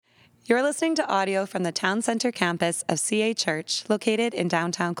You're listening to audio from the Town Center campus of CA Church, located in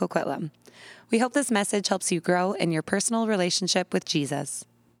downtown Coquitlam. We hope this message helps you grow in your personal relationship with Jesus.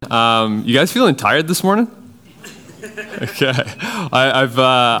 You guys feeling tired this morning? Okay.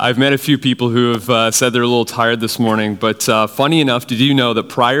 I've met a few people who have said they're a little tired this morning, but funny enough, did you know that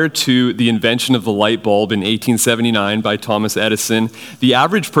prior to the invention of the light bulb in 1879 by Thomas Edison, the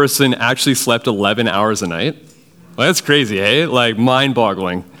average person actually slept 11 hours a night? Well, that's crazy, eh? Like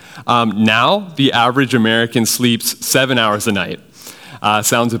mind-boggling. Now, the average American sleeps 7 hours a night.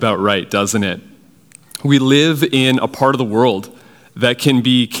 Sounds about right, doesn't it? We live in a part of the world that can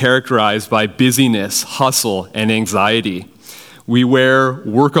be characterized by busyness, hustle, and anxiety. We wear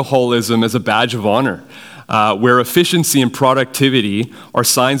workaholism as a badge of honor, where efficiency and productivity are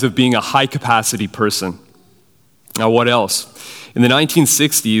signs of being a high-capacity person. Now, what else? In the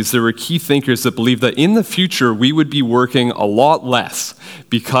 1960s, there were key thinkers that believed that in the future, we would be working a lot less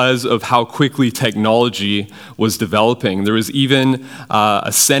because of how quickly technology was developing. There was even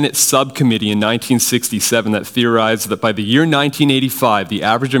a Senate subcommittee in 1967 that theorized that by the year 1985, the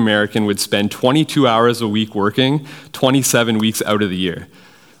average American would spend 22 hours a week working, 27 weeks out of the year.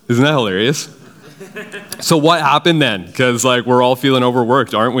 Isn't that hilarious? So what happened then? Because we're all feeling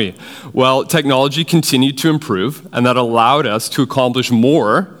overworked, aren't we? Well, technology continued to improve, and that allowed us to accomplish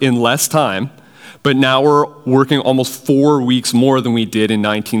more in less time, but now we're working almost 4 weeks more than we did in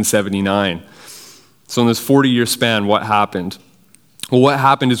 1979. So in this 40-year span, what happened? Well, what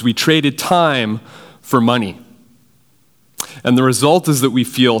happened is we traded time for money. And the result is that we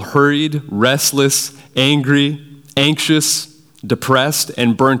feel hurried, restless, angry, anxious, depressed,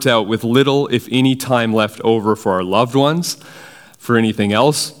 and burnt out with little, if any, time left over for our loved ones, for anything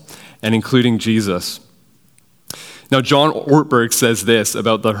else, and including Jesus. Now, John Ortberg says this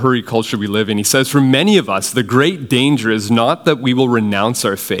about the hurry culture we live in. He says, for many of us, the great danger is not that we will renounce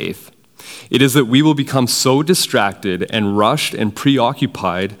our faith. It is that we will become so distracted and rushed and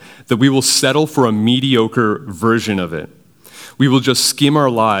preoccupied that we will settle for a mediocre version of it. We will just skim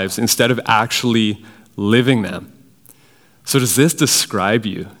our lives instead of actually living them. So does this describe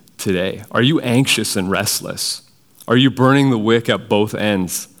you today? Are you anxious and restless? Are you burning the wick at both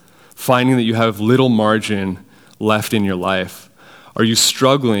ends, finding that you have little margin left in your life? Are you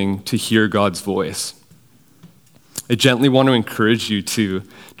struggling to hear God's voice? I gently want to encourage you to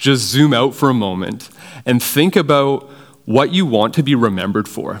just zoom out for a moment and think about what you want to be remembered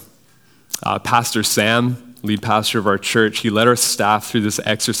for. Pastor Sam, lead pastor of our church, he led our staff through this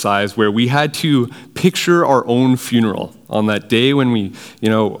exercise where we had to picture our own funeral on that day when we,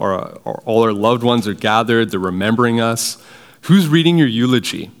 all our loved ones are gathered, they're remembering us. Who's reading your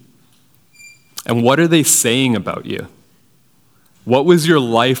eulogy? And what are they saying about you? What was your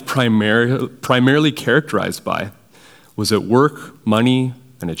life primarily characterized by? Was it work, money,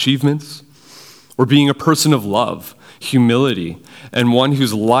 and achievements? Or being a person of love, humility, and one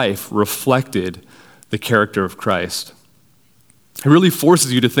whose life reflected the character of Christ? It really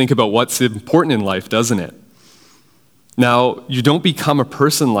forces you to think about what's important in life, doesn't it? Now, you don't become a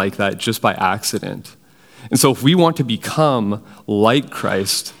person like that just by accident. And so if we want to become like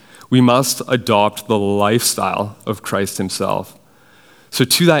Christ, we must adopt the lifestyle of Christ himself. So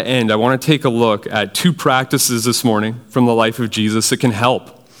to that end, I want to take a look at 2 practices this morning from the life of Jesus that can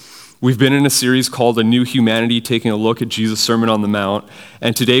help. We've been in a series called A New Humanity, taking a look at Jesus' Sermon on the Mount.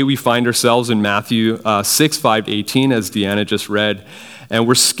 And today we find ourselves in Matthew 6, 5-18, as Deanna just read. And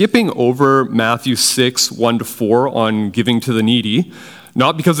we're skipping over Matthew 6, 1-4 on giving to the needy.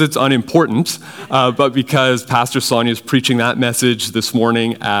 Not because it's unimportant, but because Pastor Sonia is preaching that message this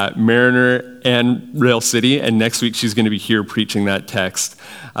morning at Mariner and Rail City. And next week she's going to be here preaching that text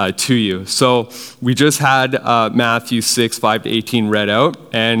to you. So we just had Matthew 6, 5-18 read out.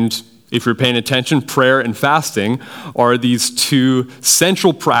 And if you're paying attention, prayer and fasting are these 2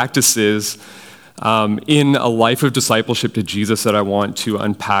 central practices in a life of discipleship to Jesus that I want to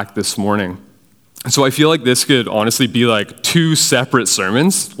unpack this morning. So I feel like this could honestly be 2 separate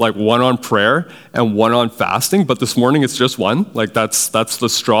sermons, one on prayer and one on fasting, but this morning it's just one. That's the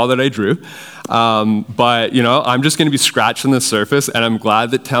straw that I drew. But I'm just going to be scratching the surface, and I'm glad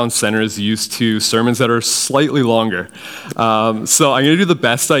that Town Center is used to sermons that are slightly longer. So I'm going to do the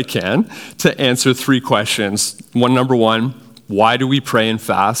best I can to answer 3 questions. Number 1, why do we pray and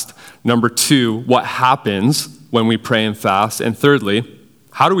fast? Number 2, what happens when we pray and fast? And thirdly,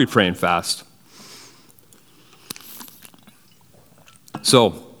 how do we pray and fast?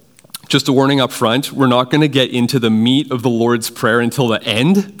 So, just a warning up front, we're not going to get into the meat of the Lord's Prayer until the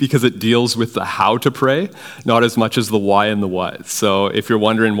end because it deals with the how to pray, not as much as the why and the what. So if you're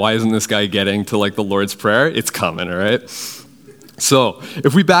wondering why isn't this guy getting to the Lord's Prayer, it's coming, all right? So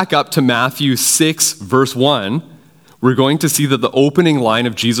if we back up to Matthew 6, verse 1, we're going to see that the opening line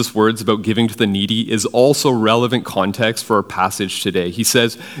of Jesus' words about giving to the needy is also relevant context for our passage today. He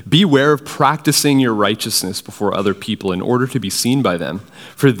says, "Beware of practicing your righteousness before other people in order to be seen by them,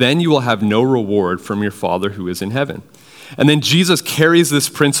 for then you will have no reward from your Father who is in heaven." And then Jesus carries this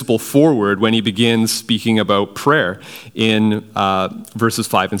principle forward when he begins speaking about prayer in verses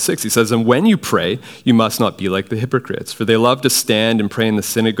 5 and 6. He says, "And when you pray, you must not be like the hypocrites, for they love to stand and pray in the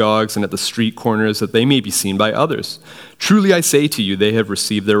synagogues and at the street corners that they may be seen by others. Truly I say to you, they have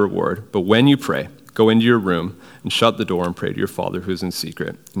received their reward. But when you pray, go into your room and shut the door and pray to your Father who is in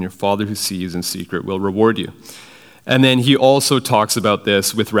secret. And your Father who sees in secret will reward you." And then he also talks about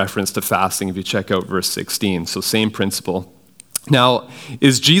this with reference to fasting if you check out verse 16. So same principle. Now,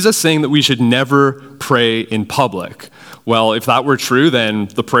 is Jesus saying that we should never pray in public? Well, if that were true, then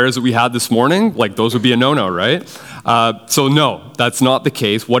the prayers that we had this morning, like those would be a no-no, right? So no, that's not the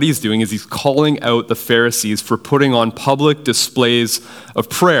case. What he's doing is he's calling out the Pharisees for putting on public displays of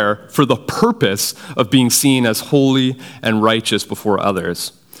prayer for the purpose of being seen as holy and righteous before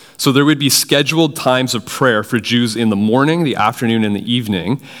others. So there would be scheduled times of prayer for Jews in the morning, the afternoon, and the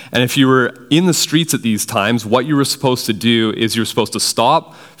evening. And if you were in the streets at these times, what you were supposed to do is you were supposed to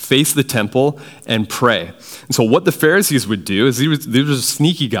stop, face the temple, and pray. And so what the Pharisees would do is these were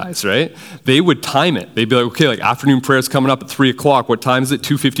sneaky guys, right? They would time it. They'd be like, okay, like afternoon prayer is coming up at 3 o'clock. What time is it?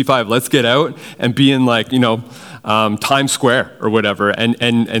 2:55. Let's get out and be in Times Square or whatever.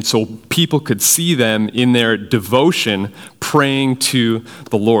 And so people could see them in their devotion praying to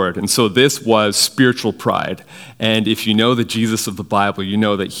the Lord. And so this was spiritual pride. And if you know the Jesus of the Bible, you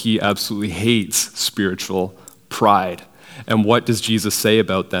know that he absolutely hates spiritual pride. And what does Jesus say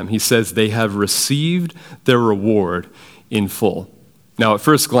about them? He says they have received their reward in full. Now, at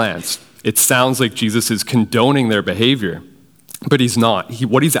first glance, it sounds like Jesus is condoning their behavior. But he's not.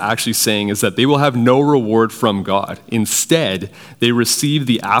 What he's actually saying is that they will have no reward from God. Instead, they receive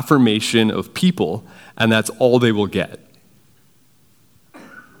the affirmation of people, and that's all they will get.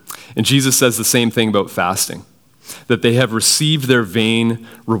 And Jesus says the same thing about fasting, that they have received their vain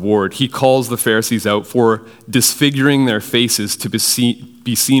reward. He calls the Pharisees out for disfiguring their faces to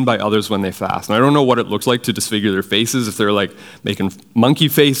be seen by others when they fast. And I don't know what it looks like to disfigure their faces, if they're like making monkey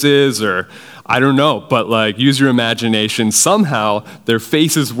faces or I don't know, but like use your imagination. Somehow their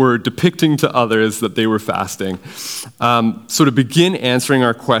faces were depicting to others that they were fasting. So to begin answering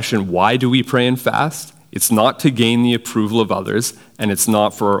our question, why do we pray and fast? It's not to gain the approval of others, and it's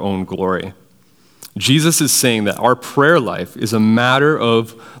not for our own glory. Jesus is saying that our prayer life is a matter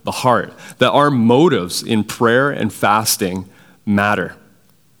of the heart, that our motives in prayer and fasting matter.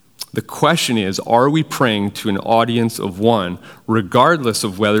 The question is, are we praying to an audience of one, regardless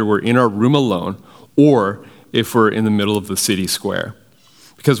of whether we're in our room alone or if we're in the middle of the city square?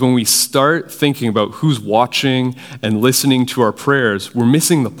 Because when we start thinking about who's watching and listening to our prayers, we're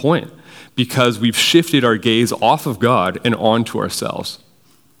missing the point because we've shifted our gaze off of God and onto ourselves.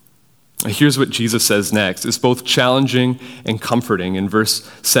 Here's what Jesus says next. It's both challenging and comforting in verse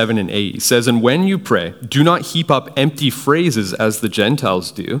 7 and 8. He says, "And when you pray, do not heap up empty phrases as the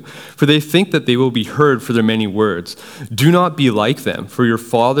Gentiles do, for they think that they will be heard for their many words. Do not be like them, for your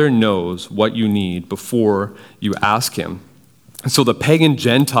Father knows what you need before you ask him." So the pagan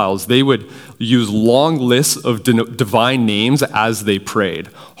Gentiles, they would use long lists of divine names as they prayed,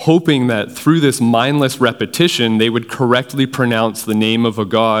 hoping that through this mindless repetition, they would correctly pronounce the name of a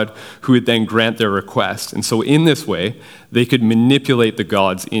God who would then grant their request. And so in this way, they could manipulate the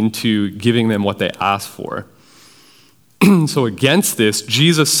gods into giving them what they asked for. So against this,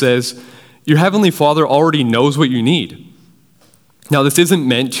 Jesus says, your heavenly Father already knows what you need. Now, this isn't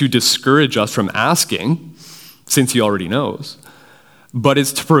meant to discourage us from asking, since he already knows. But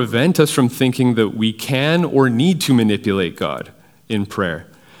it's to prevent us from thinking that we can or need to manipulate God in prayer.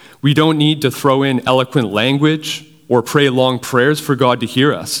 We don't need to throw in eloquent language or pray long prayers for God to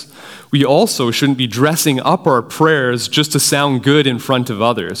hear us. We also shouldn't be dressing up our prayers just to sound good in front of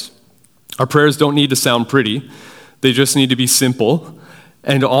others. Our prayers don't need to sound pretty. They just need to be simple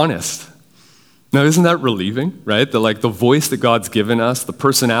and honest. Now, isn't that relieving, right? The voice that God's given us, the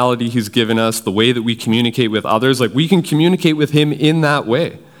personality he's given us, the way that we communicate with others, we can communicate with him in that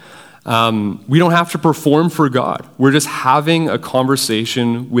way. We don't have to perform for God. We're just having a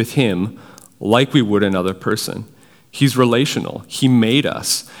conversation with him like we would another person. He's relational. He made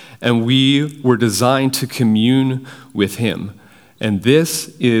us, and we were designed to commune with him. And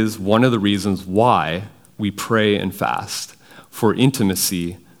this is one of the reasons why we pray and fast, for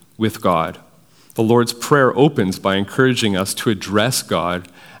intimacy with God. The Lord's Prayer opens by encouraging us to address God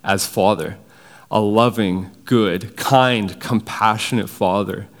as Father. a loving, good, kind, compassionate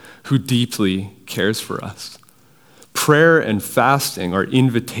Father who deeply cares for us. Prayer and fasting are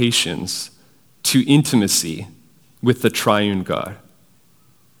invitations to intimacy with the triune God.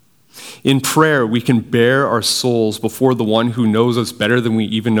 In prayer, we can bare our souls before the one who knows us better than we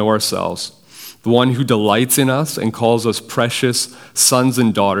even know ourselves, the one who delights in us and calls us precious sons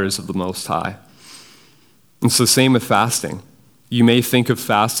and daughters of the Most High. It's the same with fasting. You may think of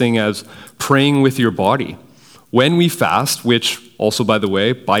fasting as praying with your body. When we fast, which also, by the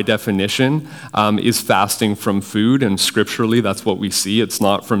way, by definition, is fasting from food, and scripturally that's what we see. It's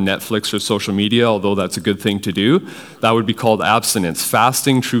not from Netflix or social media, although that's a good thing to do. That would be called abstinence.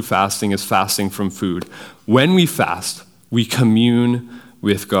 Fasting, true fasting, is fasting from food. When we fast, we commune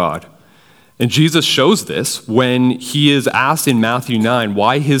with God. And Jesus shows this when he is asked in Matthew 9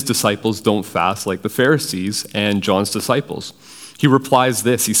 why his disciples don't fast like the Pharisees and John's disciples. He replies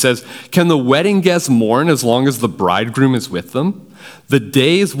this, he says, "Can the wedding guests mourn as long as the bridegroom is with them? The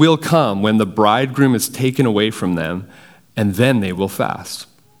days will come when the bridegroom is taken away from them, and then they will fast."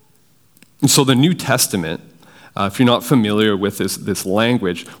 And so the New Testament, if you're not familiar with this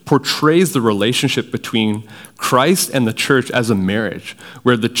language, portrays the relationship between Christ and the church as a marriage,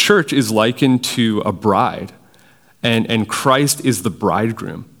 where the church is likened to a bride, and Christ is the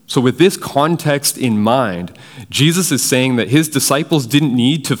bridegroom. So with this context in mind, Jesus is saying that his disciples didn't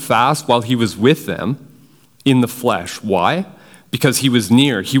need to fast while he was with them in the flesh. Why? Because he was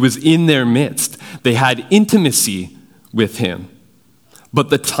near. He was in their midst. They had intimacy with him. But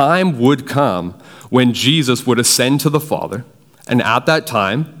the time would come when Jesus would ascend to the Father, and at that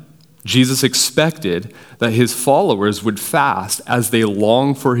time, Jesus expected that his followers would fast as they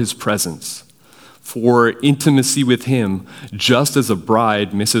long for his presence, for intimacy with him, just as a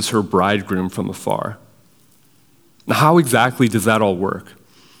bride misses her bridegroom from afar. Now, how exactly does that all work?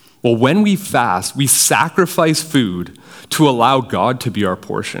 Well, when we fast, we sacrifice food to allow God to be our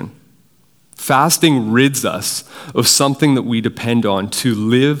portion. Fasting rids us of something that we depend on to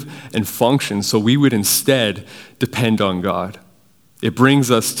live and function, so we would instead depend on God. It brings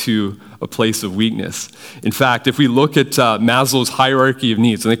us to a place of weakness. In fact, if we look at Maslow's hierarchy of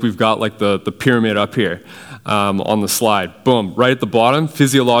needs, I think we've got like the pyramid up here on the slide. Boom, right at the bottom,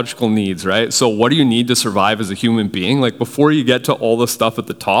 physiological needs, right? So what do you need to survive as a human being? Like before you get to all the stuff at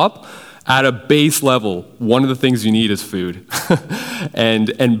the top, at a base level, one of the things you need is food.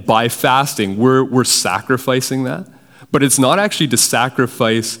 and by fasting, we're sacrificing that. But it's not actually to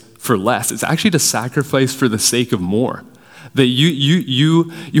sacrifice for less. It's actually to sacrifice for the sake of more. That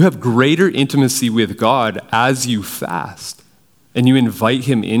you have greater intimacy with God as you fast, and you invite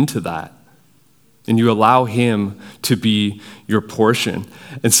him into that, and you allow him to be your portion.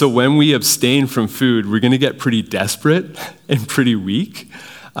 And so when we abstain from food, we're going to get pretty desperate and pretty weak.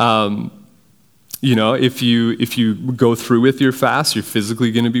 If you go through with your fast, you're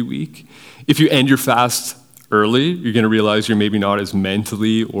physically going to be weak. If you end your fast early, you're going to realize you're maybe not as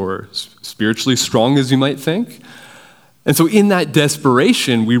mentally or spiritually strong as you might think. And so in that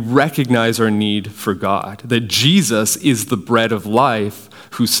desperation, we recognize our need for God, that Jesus is the bread of life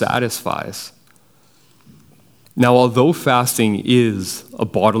who satisfies. Now, although fasting is a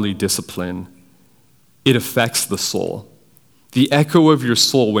bodily discipline, it affects the soul. The echo of your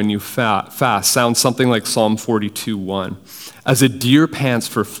soul when you fast sounds something like Psalm 42:1. "As a deer pants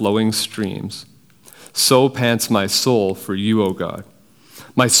for flowing streams, so pants my soul for you, O God.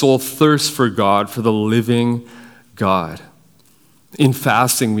 My soul thirsts for God, for the living God." In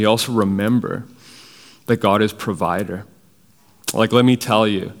fasting, we also remember that God is provider. Like, let me tell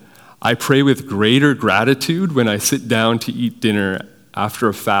you, I pray with greater gratitude when I sit down to eat dinner after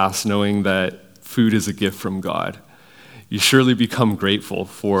a fast, knowing that food is a gift from God. You surely become grateful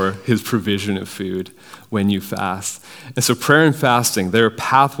for his provision of food when you fast. And so prayer and fasting, they're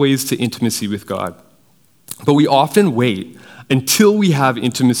pathways to intimacy with God. But we often wait until we have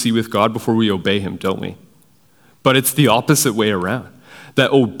intimacy with God before we obey him, don't we? But it's the opposite way around.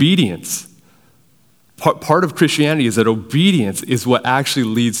 That obedience, part of Christianity is that obedience is what actually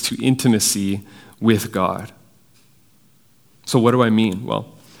leads to intimacy with God. So what do I mean?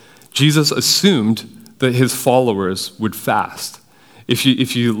 Well, Jesus assumed that his followers would fast. If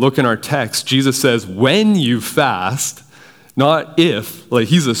you look in our text, Jesus says, when you fast, not if, like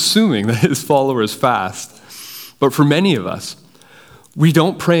he's assuming that his followers fast. But for many of us, we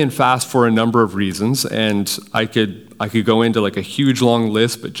don't pray and fast for a number of reasons, and I could go into like a huge long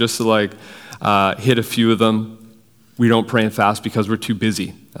list, but just to hit a few of them, we don't pray and fast because we're too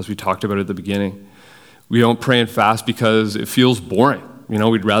busy, as we talked about at the beginning. We don't pray and fast because it feels boring.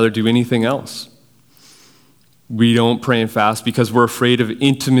 We'd rather do anything else. We don't pray and fast because we're afraid of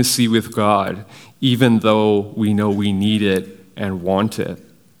intimacy with God, even though we know we need it and want it.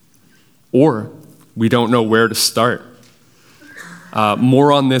 Or we don't know where to start.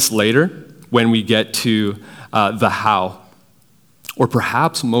 More on this later when we get to the how. Or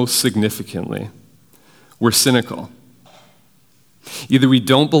perhaps most significantly, we're cynical. Either we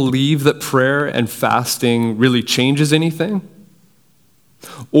don't believe that prayer and fasting really changes anything,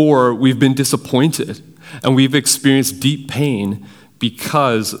 or we've been disappointed and we've experienced deep pain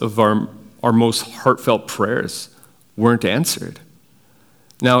because of our most heartfelt prayers weren't answered.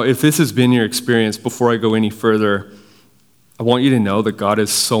 Now, if this has been your experience, before I go any further, I want you to know that God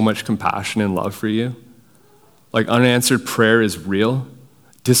has so much compassion and love for you. Like, unanswered prayer is real.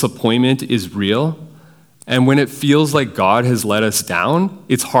 Disappointment is real. And when it feels like God has let us down,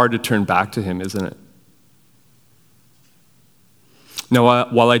 it's hard to turn back to him, isn't it? Now,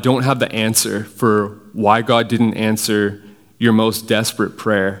 while I don't have the answer for why God didn't answer your most desperate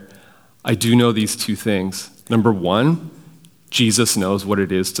prayer, I do know these two things. Number one, Jesus knows what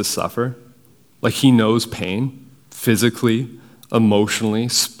it is to suffer. Like, he knows pain, physically, emotionally,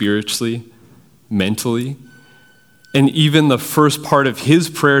 spiritually, mentally. And even the first part of his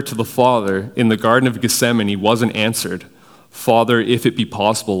prayer to the Father in the Garden of Gethsemane wasn't answered. Father, if it be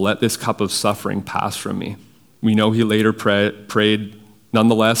possible, let this cup of suffering pass from me. We know he later prayed,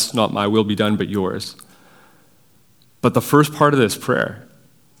 nonetheless, not my will be done, but yours. But the first part of this prayer,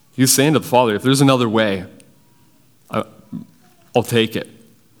 he's saying to the Father, if there's another way, I'll take it.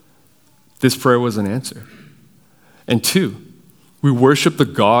 This prayer wasn't answered. And two, we worship the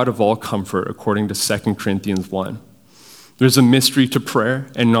God of all comfort according to 2 Corinthians 1. There's a mystery to prayer,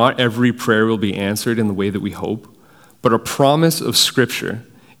 and not every prayer will be answered in the way that we hope. But a promise of Scripture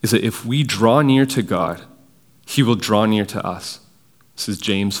is that if we draw near to God, he will draw near to us. This is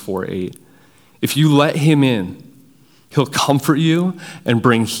James 4:8. If you let him in, he'll comfort you and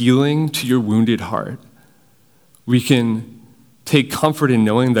bring healing to your wounded heart. We can take comfort in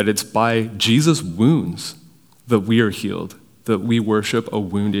knowing that it's by Jesus' wounds that we are healed, that we worship a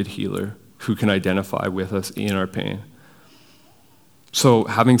wounded healer who can identify with us in our pain. So,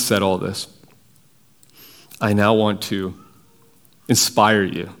 having said all this, I now want to inspire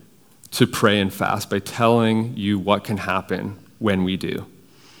you to pray and fast by telling you what can happen when we do.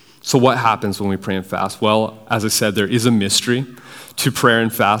 So what happens when we pray and fast? Well, as I said, there is a mystery to prayer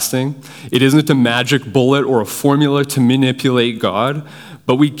and fasting. It isn't a magic bullet or a formula to manipulate God,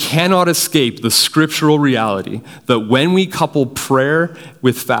 but we cannot escape the scriptural reality that when we couple prayer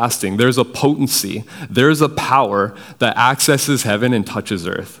with fasting, there's a potency, there's a power that accesses heaven and touches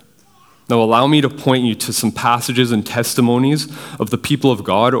earth. Now, allow me to point you to some passages and testimonies of the people of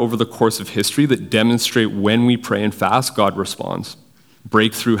God over the course of history that demonstrate when we pray and fast, God responds.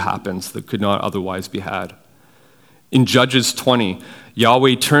 Breakthrough happens that could not otherwise be had. In Judges 20,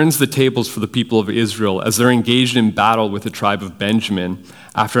 Yahweh turns the tables for the people of Israel as they're engaged in battle with the tribe of Benjamin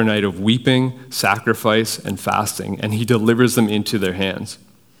after a night of weeping, sacrifice, and fasting, and he delivers them into their hands.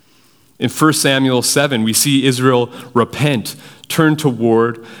 In 1 Samuel 7, we see Israel repent, turn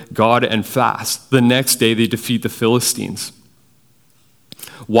toward God, and fast. The next day, they defeat the Philistines.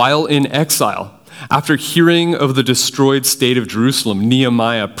 While in exile, after hearing of the destroyed state of Jerusalem,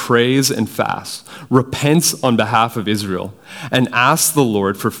 Nehemiah prays and fasts, repents on behalf of Israel, and asks the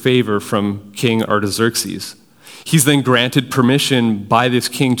Lord for favor from King Artaxerxes. He's then granted permission by this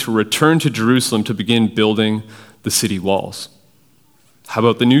king to return to Jerusalem to begin building the city walls. How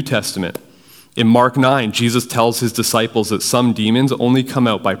about the New Testament? In Mark 9, Jesus tells his disciples that some demons only come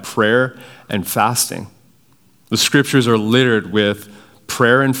out by prayer and fasting. The scriptures are littered with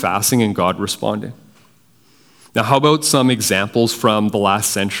prayer and fasting and God responding. Now, how about some examples from the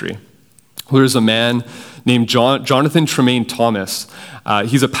last century? There's a man named Jonathan Tremaine Thomas.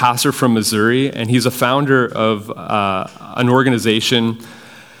 He's a pastor from Missouri, and he's a founder of an organization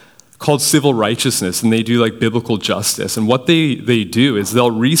called Civil Righteousness, and they do like biblical justice. And what they do is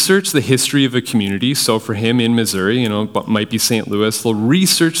they'll research the history of a community. So for him in Missouri, it might be St. Louis, they'll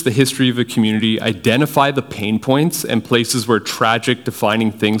research the history of a community, identify the pain points and places where tragic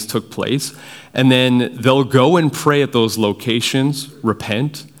defining things took place, and then they'll go and pray at those locations,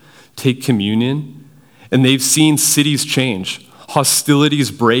 repent, take communion, and they've seen cities change,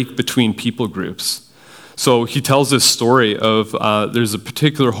 hostilities break between people groups. So he tells this story of there's a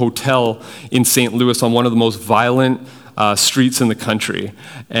particular hotel in St. Louis on one of the most violent streets in the country,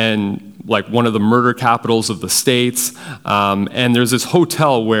 and like one of the murder capitals of the states. And there's this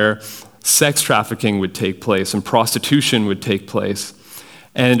hotel where sex trafficking would take place and prostitution would take place.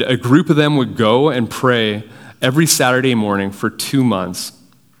 And a group of them would go and pray every Saturday morning for 2 months,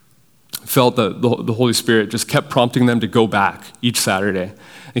 felt that the Holy Spirit just kept prompting them to go back each Saturday.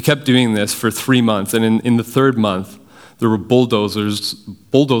 They kept doing this for 3 months, and in the third month, there were bulldozers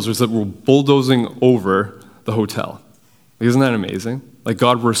that were bulldozing over the hotel. Isn't that amazing? Like,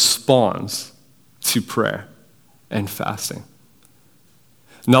 God responds to prayer and fasting.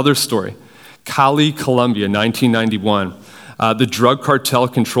 Another story, Cali, Colombia, 1991. The drug cartel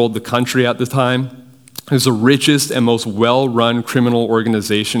controlled the country at the time. It was the richest and most well-run criminal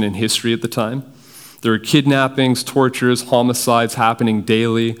organization in history at the time. There were kidnappings, tortures, homicides happening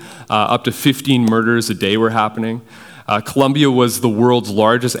daily. Up to 15 murders a day were happening. Colombia was the world's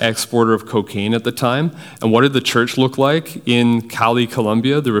largest exporter of cocaine at the time. And what did the church look like in Cali,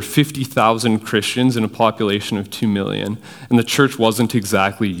 Colombia? There were 50,000 Christians in a population of 2 million. And the church wasn't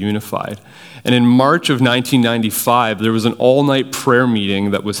exactly unified. And in March of 1995, there was an all-night prayer meeting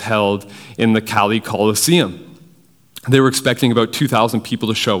that was held in the Cali Coliseum. They were expecting about 2,000 people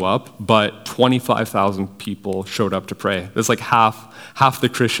to show up, but 25,000 people showed up to pray. That's like half the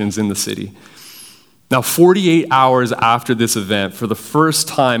Christians in the city. Now, 48 hours after this event, for the first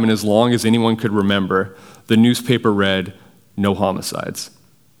time in as long as anyone could remember, the newspaper read, "No homicides."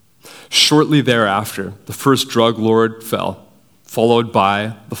 Shortly thereafter, the first drug lord fell, followed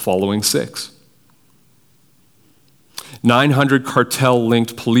by the following 6. 900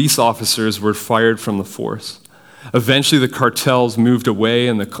 cartel-linked police officers were fired from the force. Eventually, the cartels moved away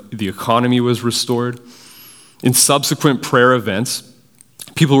and the economy was restored. In subsequent prayer events,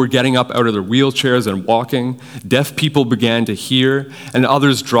 people were getting up out of their wheelchairs and walking. Deaf people began to hear, and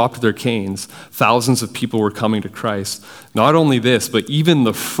others dropped their canes. Thousands of people were coming to Christ. Not only this, but even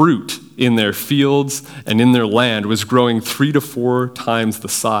the fruit in their fields and in their land was growing 3 to 4 times the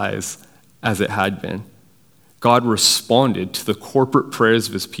size as it had been. God responded to the corporate prayers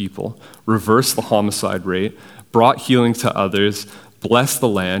of his people, reversed the homicide rate, brought healing to others, blessed the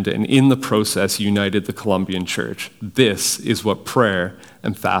land, and in the process united the Colombian church. This is what prayer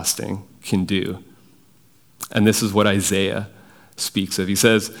and fasting can do. And this is what Isaiah speaks of. He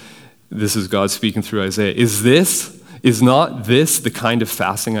says, this is God speaking through Isaiah, is not this the kind of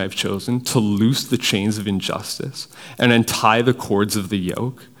fasting I've chosen, to loose the chains of injustice and untie the cords of the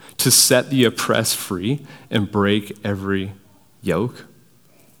yoke, to set the oppressed free and break every yoke?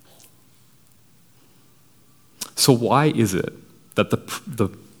 So why is it that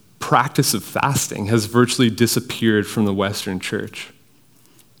the practice of fasting has virtually disappeared from the Western church?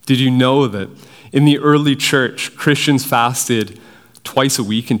 Did you know that in the early church, Christians fasted twice a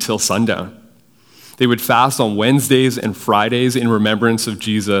week until sundown? They would fast on Wednesdays and Fridays in remembrance of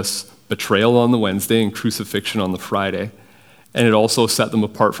Jesus' betrayal on the Wednesday and crucifixion on the Friday. And it also set them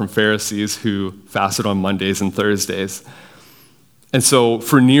apart from Pharisees who fasted on Mondays and Thursdays. And so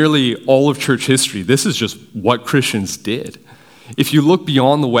for nearly all of church history, this is just what Christians did. If you look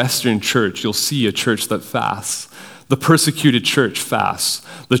beyond the Western church, you'll see a church that fasts. The persecuted church fasts.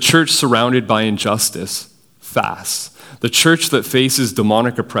 The church surrounded by injustice fasts. The church that faces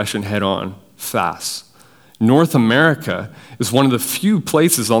demonic oppression head-on fasts. North America is one of the few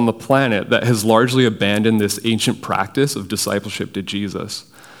places on the planet that has largely abandoned this ancient practice of discipleship to Jesus.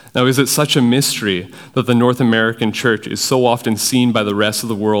 Now, is it such a mystery that the North American church is so often seen by the rest of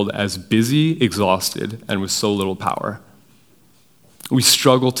the world as busy, exhausted, and with so little power? We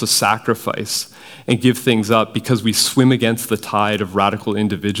struggle to sacrifice and give things up because we swim against the tide of radical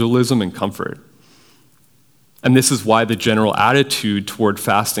individualism and comfort. And this is why the general attitude toward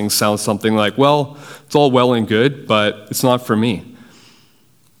fasting sounds something like, well, it's all well and good, but it's not for me.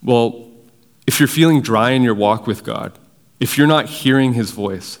 Well, if you're feeling dry in your walk with God, if you're not hearing his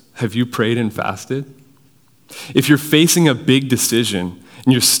voice, have you prayed and fasted? If you're facing a big decision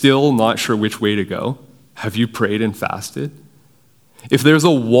and you're still not sure which way to go, have you prayed and fasted? If there's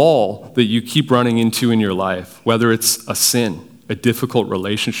a wall that you keep running into in your life, whether it's a sin, a difficult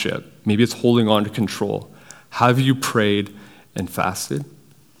relationship, maybe it's holding on to control, have you prayed and fasted?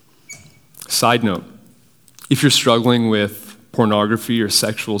 Side note, if you're struggling with pornography or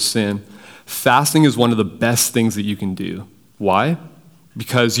sexual sin, fasting is one of the best things that you can do. Why?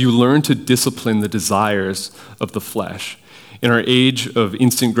 Because you learn to discipline the desires of the flesh. In our age of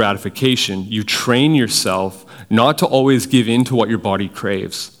instant gratification, you train yourself not to always give in to what your body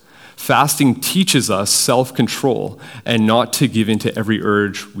craves. Fasting teaches us self-control and not to give in to every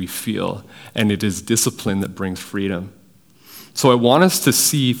urge we feel. And it is discipline that brings freedom. So I want us to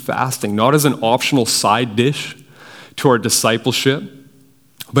see fasting not as an optional side dish to our discipleship,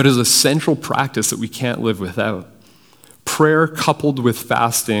 but as a central practice that we can't live without. Prayer coupled with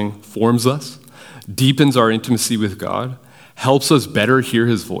fasting forms us, deepens our intimacy with God, helps us better hear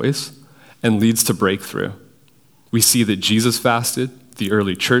his voice, and leads to breakthrough. We see that Jesus fasted, The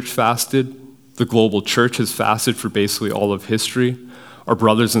early church fasted. The global church has fasted for basically all of history. Our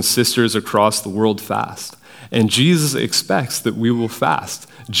brothers and sisters across the world fast. And Jesus expects that we will fast,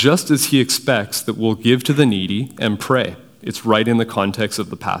 just as he expects that we'll give to the needy and pray. It's right in the context of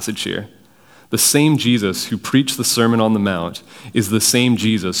the passage here. The same Jesus who preached the Sermon on the Mount is the same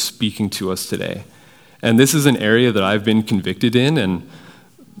Jesus speaking to us today. And this is an area that I've been convicted in, and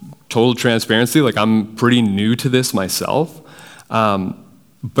total transparency, like I'm pretty new to this myself.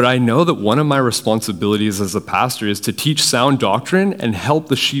 But I know that one of my responsibilities as a pastor is to teach sound doctrine and help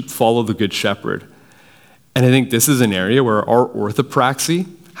the sheep follow the good shepherd. And I think this is an area where our orthopraxy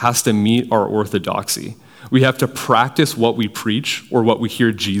has to meet our orthodoxy. We have to practice what we preach or what we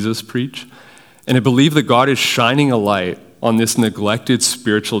hear Jesus preach. And I believe that God is shining a light on this neglected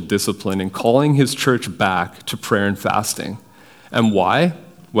spiritual discipline and calling his church back to prayer and fasting. And why?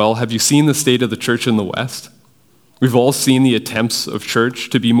 Well, have you seen the state of the church in the West? We've all seen the attempts of church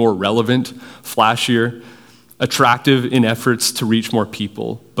to be more relevant, flashier, attractive in efforts to reach more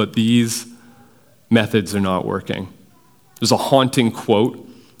people, but these methods are not working. There's a haunting quote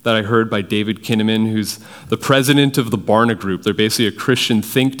that I heard by David Kinnaman, who's the president of the Barna Group. They're basically a Christian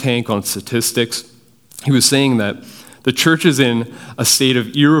think tank on statistics. He was saying that the church is in a state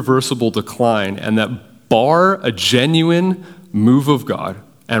of irreversible decline, and that bar a genuine move of God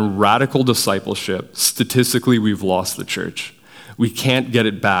and radical discipleship, statistically, we've lost the church. We can't get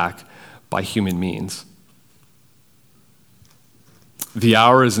it back by human means. The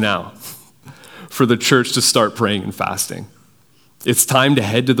hour is now for the church to start praying and fasting. It's time to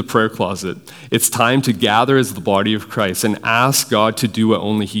head to the prayer closet. It's time to gather as the body of Christ and ask God to do what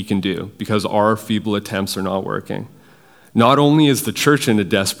only he can do, because our feeble attempts are not working. Not only is the church in a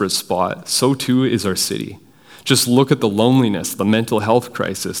desperate spot, so too is our city. Just look at the loneliness, the mental health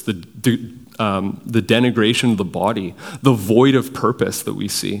crisis, the denigration of the body, the void of purpose that we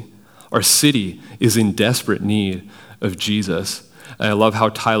see. Our city is in desperate need of Jesus. And I love how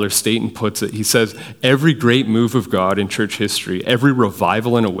Tyler Staton puts it. He says, every great move of God in church history, every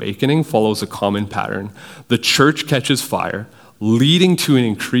revival and awakening follows a common pattern. The church catches fire, leading to an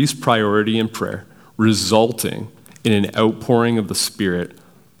increased priority in prayer, resulting in an outpouring of the Spirit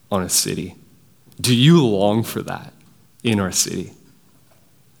on a city. Do you long for that in our city?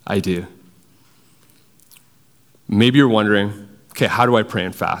 I do. Maybe you're wondering, okay, how do I pray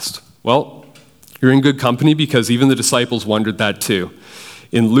and fast? Well, you're in good company, because even the disciples wondered that too.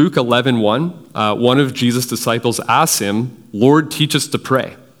 In Luke 11:1, one of Jesus' disciples asks him, Lord, teach us to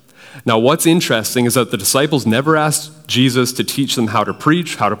pray. Now, what's interesting is that the disciples never asked Jesus to teach them how to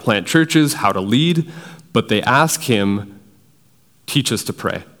preach, how to plant churches, how to lead, but they ask him, teach us to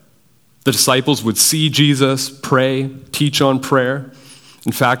pray. The disciples would see Jesus pray, teach on prayer.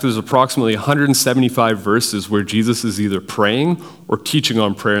 In fact, there's approximately 175 verses where Jesus is either praying or teaching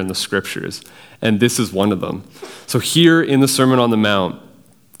on prayer in the scriptures, and this is one of them. So here in the Sermon on the Mount,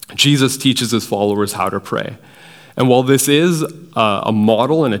 Jesus teaches his followers how to pray. And while this is a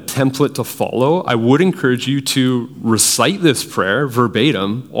model and a template to follow, I would encourage you to recite this prayer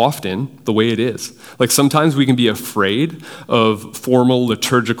verbatim often the way it is. Like sometimes we can be afraid of formal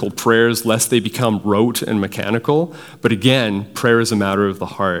liturgical prayers lest they become rote and mechanical. But again, prayer is a matter of the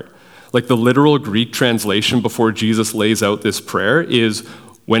heart. Like the literal Greek translation before Jesus lays out this prayer is,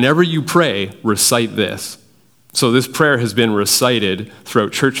 whenever you pray, recite this. So this prayer has been recited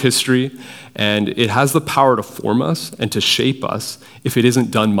throughout church history, and it has the power to form us and to shape us if it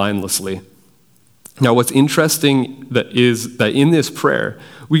isn't done mindlessly. Now, what's interesting is that in this prayer,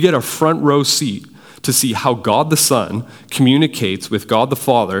 we get a front row seat to see how God the Son communicates with God the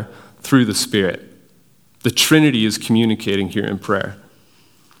Father through the Spirit. The Trinity is communicating here in prayer.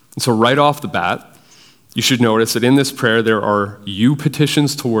 And so right off the bat, you should notice that in this prayer, there are you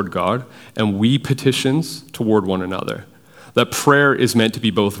petitions toward God and we petitions toward one another. That prayer is meant to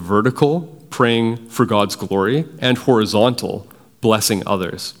be both vertical, praying for God's glory, and horizontal, blessing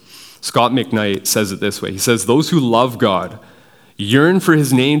others. Scott McKnight says it this way. He says, those who love God yearn for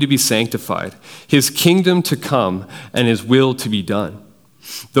his name to be sanctified, his kingdom to come, and his will to be done.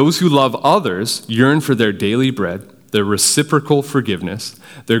 Those who love others yearn for their daily bread, their reciprocal forgiveness,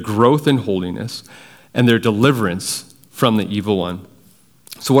 their growth in holiness, and their deliverance from the evil one.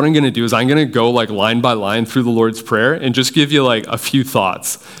 So what I'm going to do is I'm going to go like line by line through the Lord's Prayer and just give you like a few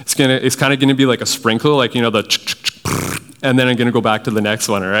thoughts. It's kind of going to be like a sprinkler, like, you know, and then I'm going to go back to the next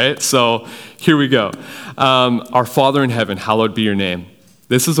one, all right? So here we go. Our Father in heaven, hallowed be your name.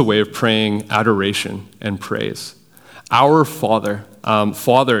 This is a way of praying adoration and praise. Our Father.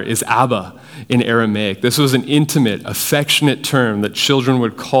 Father is Abba in Aramaic. This was an intimate, affectionate term that children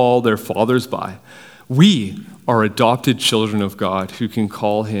would call their fathers by. We are adopted children of God who can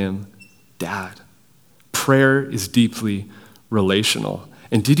call him Dad. Prayer is deeply relational.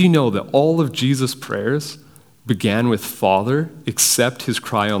 And did you know that all of Jesus' prayers began with Father, except his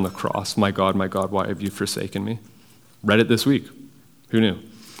cry on the cross, my God, why have you forsaken me? Read it this week. Who knew?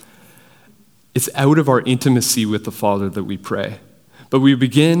 It's out of our intimacy with the Father that we pray. But we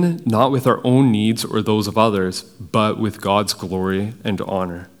begin not with our own needs or those of others, but with God's glory and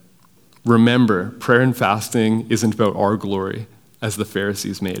honor. Remember, prayer and fasting isn't about our glory, as the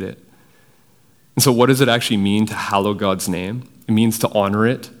Pharisees made it. And so what does it actually mean to hallow God's name? It means to honor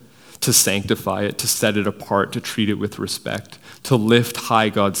it, to sanctify it, to set it apart, to treat it with respect, to lift high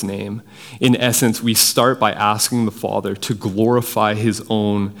God's name. In essence, we start by asking the Father to glorify his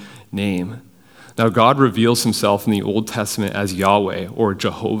own name. Now, God reveals himself in the Old Testament as Yahweh or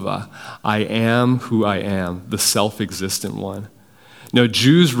Jehovah. I am who I am, the self-existent one. Now,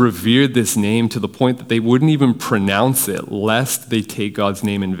 Jews revered this name to the point that they wouldn't even pronounce it, lest they take God's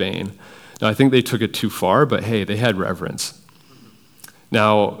name in vain. Now, I think they took it too far, but hey, they had reverence.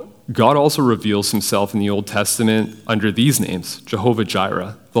 Now, God also reveals himself in the Old Testament under these names: Jehovah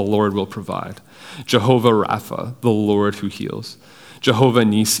Jireh, the Lord will provide; Jehovah Rapha, the Lord who heals; Jehovah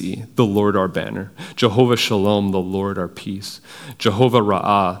Nisi, the Lord our banner; Jehovah Shalom, the Lord our peace; Jehovah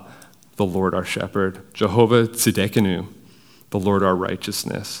Ra'ah, the Lord our shepherd; Jehovah Tzidkenu, the Lord our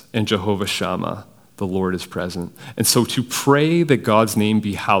righteousness; and Jehovah Shammah, the Lord is present. And so to pray that God's name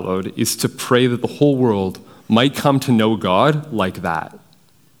be hallowed is to pray that the whole world might come to know God like that.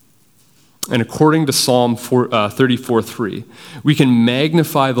 And according to Psalm 34:3, we can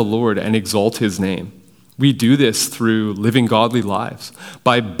magnify the Lord and exalt his name. We do this through living godly lives,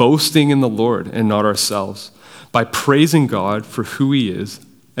 by boasting in the Lord and not ourselves, by praising God for who he is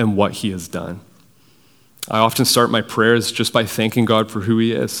and what he has done. I often start my prayers just by thanking God for who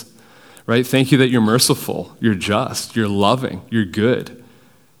he is, right? Thank you that you're merciful, you're just, you're loving, you're good,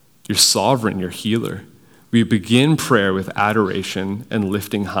 you're sovereign, you're healer. We begin prayer with adoration and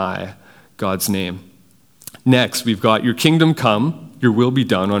lifting high God's name. Next, we've got your kingdom come, your will be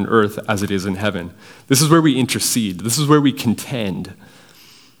done on earth as it is in heaven. This is where we intercede. This is where we contend.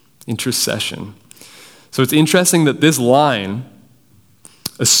 Intercession. So it's interesting that this line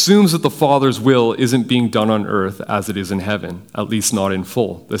assumes that the Father's will isn't being done on earth as it is in heaven, at least not in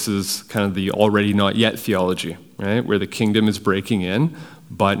full. This is kind of the already not yet theology, right? Where the kingdom is breaking in,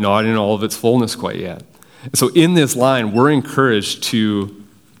 but not in all of its fullness quite yet. And so in this line, we're encouraged to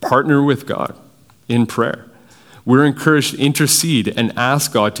partner with God in prayer. We're encouraged to intercede and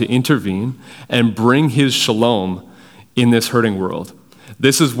ask God to intervene and bring his shalom in this hurting world.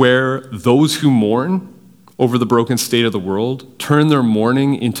 This is where those who mourn over the broken state of the world turn their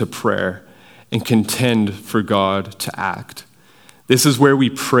mourning into prayer and contend for God to act. This is where we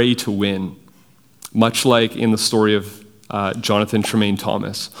pray to win, much like in the story of Jonathan Tremaine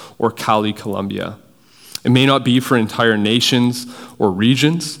Thomas or Cali, Colombia. It may not be for entire nations or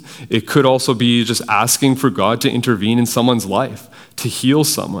regions. It could also be just asking for God to intervene in someone's life, to heal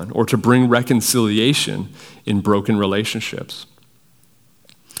someone, or to bring reconciliation in broken relationships.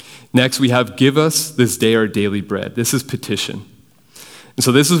 Next, we have give us this day our daily bread. This is petition. And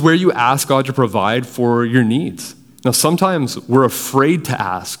so this is where you ask God to provide for your needs. Now, sometimes we're afraid to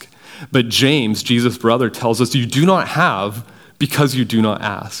ask, but James, Jesus' brother, tells us you do not have because you do not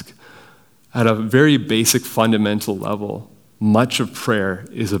ask. At a very basic, fundamental level, much of prayer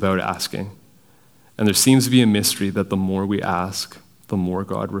is about asking. And there seems to be a mystery that the more we ask, the more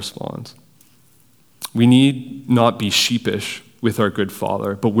God responds. We need not be sheepish with our good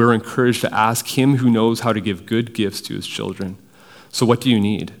Father, but we're encouraged to ask him who knows how to give good gifts to his children. So what do you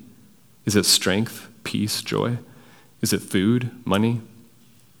need? Is it strength, peace, joy? Is it food, money,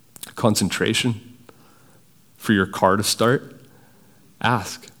 concentration? For your car to start?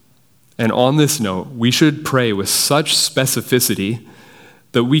 Ask. And on this note, we should pray with such specificity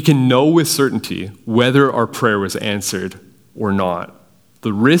that we can know with certainty whether our prayer was answered or not.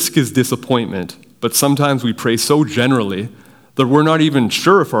 The risk is disappointment, but sometimes we pray so generally that we're not even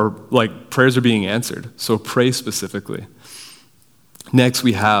sure if our prayers are being answered. So pray specifically. Next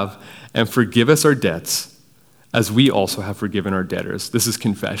we have, and forgive us our debts as we also have forgiven our debtors. This is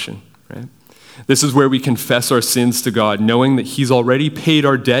confession, right? This is where we confess our sins to God, knowing that he's already paid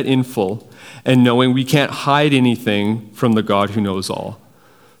our debt in full and knowing we can't hide anything from the God who knows all.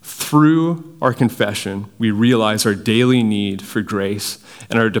 Through our confession, we realize our daily need for grace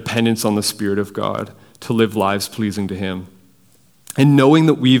and our dependence on the Spirit of God to live lives pleasing to him. And knowing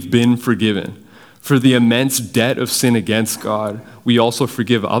that we've been forgiven for the immense debt of sin against God, we also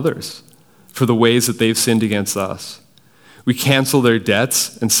forgive others for the ways that they've sinned against us. We cancel their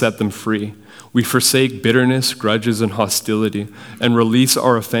debts and set them free. We forsake bitterness, grudges, and hostility, and release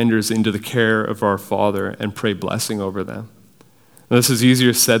our offenders into the care of our Father and pray blessing over them. Now, this is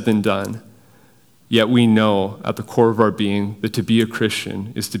easier said than done, yet we know at the core of our being that to be a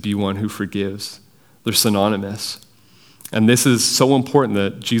Christian is to be one who forgives. They're synonymous. And this is so important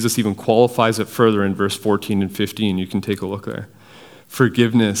that Jesus even qualifies it further in verse 14 and 15. You can take a look there.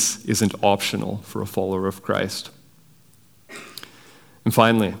 Forgiveness isn't optional for a follower of Christ. And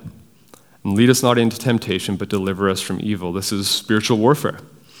finally, lead us not into temptation, but deliver us from evil. This is spiritual warfare.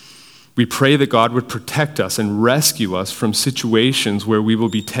 We pray that God would protect us and rescue us from situations where we will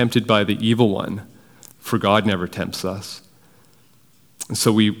be tempted by the evil one, for God never tempts us. And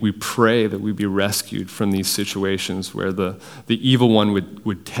so we pray that we be rescued from these situations where the evil one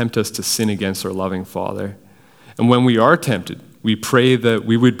would tempt us to sin against our loving Father. And when we are tempted, we pray that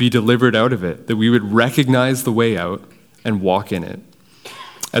we would be delivered out of it, that we would recognize the way out and walk in it.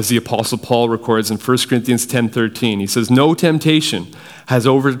 As the Apostle Paul records in 1 Corinthians 10:13, he says, "No temptation has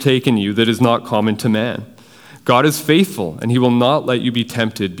overtaken you that is not common to man. God is faithful, and he will not let you be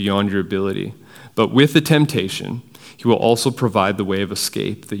tempted beyond your ability. But with the temptation, he will also provide the way of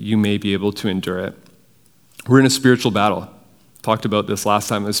escape that you may be able to endure it." We're in a spiritual battle. Talked about this last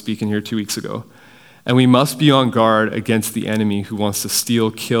time I was speaking here 2 weeks ago. And we must be on guard against the enemy who wants to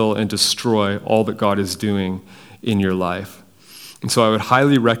steal, kill, and destroy all that God is doing in your life. And so I would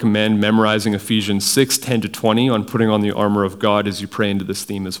highly recommend memorizing Ephesians 6:10-20 on putting on the armor of God as you pray into this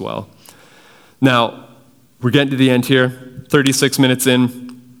theme as well. Now, we're getting to the end here, 36 minutes in.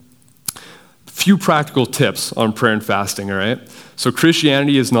 Few practical tips on prayer and fasting, all right? So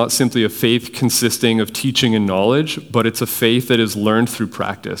Christianity is not simply a faith consisting of teaching and knowledge, but it's a faith that is learned through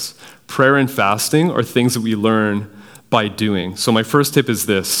practice. Prayer and fasting are things that we learn by doing. So my first tip is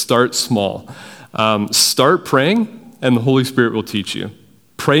this: start small. Start praying, and the Holy Spirit will teach you.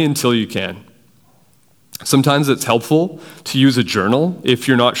 Pray until you can. Sometimes it's helpful to use a journal if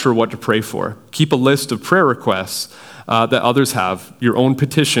you're not sure what to pray for. Keep a list of prayer requests that others have, your own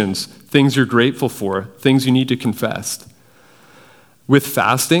petitions, things you're grateful for, things you need to confess. With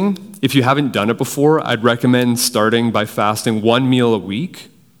fasting, if you haven't done it before, I'd recommend starting by fasting 1 meal a week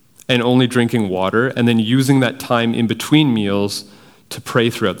and only drinking water, and then using that time in between meals to pray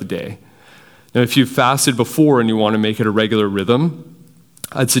throughout the day. Now, if you've fasted before and you want to make it a regular rhythm,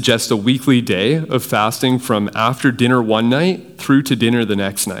 I'd suggest a weekly day of fasting from after dinner one night through to dinner the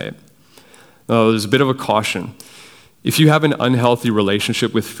next night. Now, there's a bit of a caution. If you have an unhealthy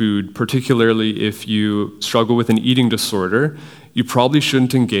relationship with food, particularly if you struggle with an eating disorder, you probably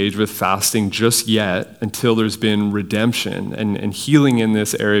shouldn't engage with fasting just yet until there's been redemption and healing in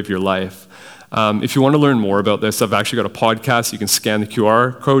this area of your life. If you want to learn more about this, I've actually got a podcast you can scan the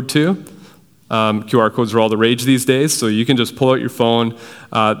QR code to. QR codes are all the rage these days, so you can just pull out your phone.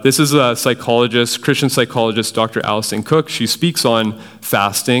 This is a psychologist, Christian psychologist, Dr. Allison Cook. She speaks on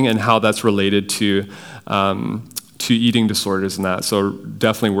fasting and how that's related to eating disorders and that, so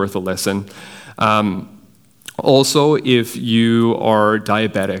definitely worth a listen. Also, if you are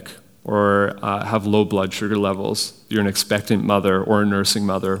diabetic or have low blood sugar levels, you're an expectant mother or a nursing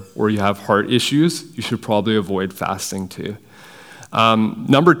mother, or you have heart issues, you should probably avoid fasting too.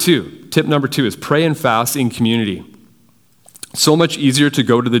 Tip number two is pray and fast in community. So much easier to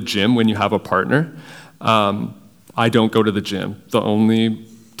go to the gym when you have a partner. I don't go to the gym. The only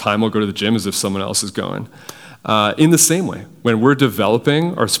time I'll go to the gym is if someone else is going. In the same way, when we're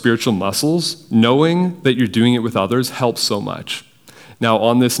developing our spiritual muscles, knowing that you're doing it with others helps so much. Now,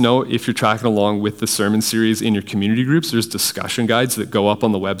 on this note, if you're tracking along with the sermon series in your community groups, there's discussion guides that go up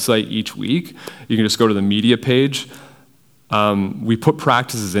on the website each week. You can just go to the media page. We put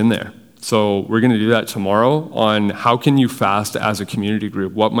practices in there. So we're going to do that tomorrow on how can you fast as a community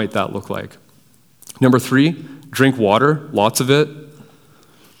group. What might that look like? Number 3, drink water, lots of it.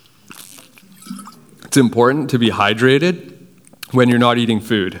 It's important to be hydrated when you're not eating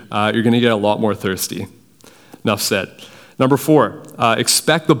food. You're going to get a lot more thirsty. Enough said. Number 4,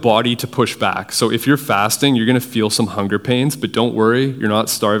 expect the body to push back. So if you're fasting, you're going to feel some hunger pains, but don't worry, you're not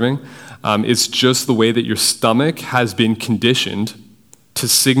starving. It's just the way that your stomach has been conditioned to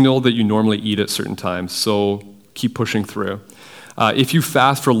signal that you normally eat at certain times. So keep pushing through. If you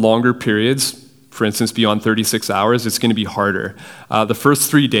fast for longer periods, for instance, beyond 36 hours, it's going to be harder. The first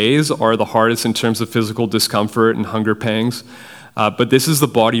 3 days are the hardest in terms of physical discomfort and hunger pangs. But this is the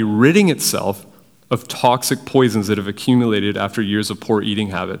body ridding itself of toxic poisons that have accumulated after years of poor eating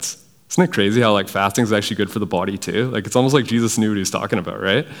habits. Isn't it crazy how fasting is actually good for the body too? It's almost like Jesus knew what he was talking about,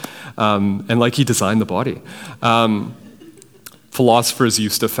 right? And he designed the body. Philosophers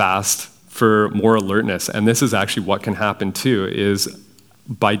used to fast for more alertness. And this is actually what can happen too, is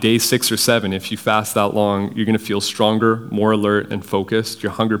by day 6 or 7, if you fast that long, you're going to feel stronger, more alert and focused.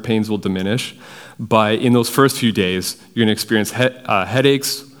 Your hunger pains will diminish. In those first few days, you're going to experience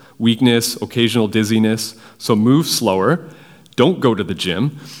headaches, weakness, occasional dizziness. So move slower. Don't go to the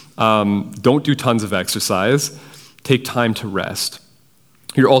gym. Don't do tons of exercise. Take time to rest.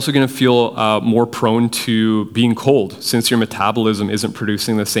 You're also going to feel more prone to being cold since your metabolism isn't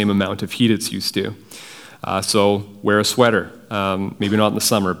producing the same amount of heat it's used to. So wear a sweater. Maybe not in the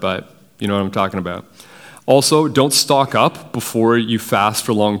summer, but you know what I'm talking about. Also, don't stock up before you fast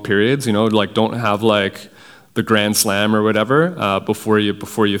for long periods. Don't have the Grand Slam or whatever before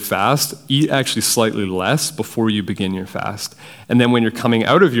you fast. Eat actually slightly less before you begin your fast. And then when you're coming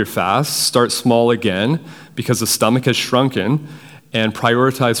out of your fast, start small again because the stomach has shrunken, and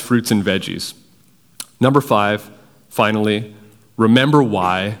prioritize fruits and veggies. Number 5, finally, remember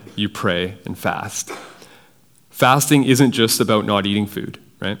why you pray and fast. Fasting isn't just about not eating food,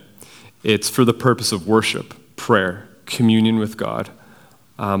 right? It's for the purpose of worship, prayer, communion with God,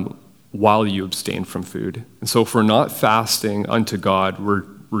 while you abstain from food. And so if we're not fasting unto God,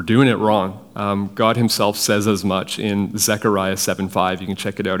 we're doing it wrong. God himself says as much in Zechariah 7:5. You can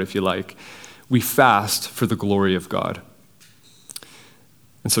check it out if you like. We fast for the glory of God.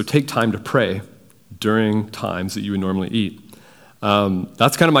 And so take time to pray during times that you would normally eat.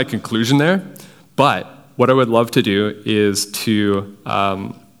 That's kind of my conclusion there. But what I would love to do is to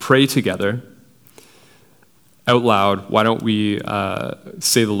pray together out loud. Why don't we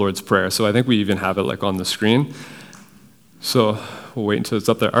say the Lord's Prayer? So I think we even have it on the screen. So we'll wait until it's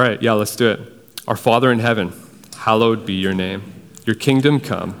up there. All right, yeah, let's do it. Our Father in heaven, hallowed be your name. Your kingdom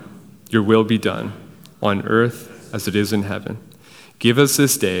come, your will be done, on earth as it is in heaven. Give us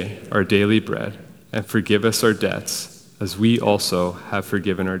this day our daily bread, and forgive us our debts, as we also have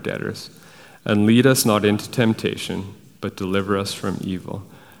forgiven our debtors. And lead us not into temptation, but deliver us from evil.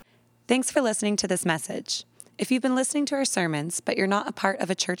 Thanks for listening to this message. If you've been listening to our sermons, but you're not a part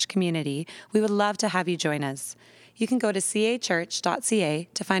of a church community, we would love to have you join us. You can go to cachurch.ca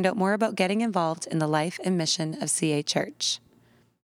to find out more about getting involved in the life and mission of CA Church.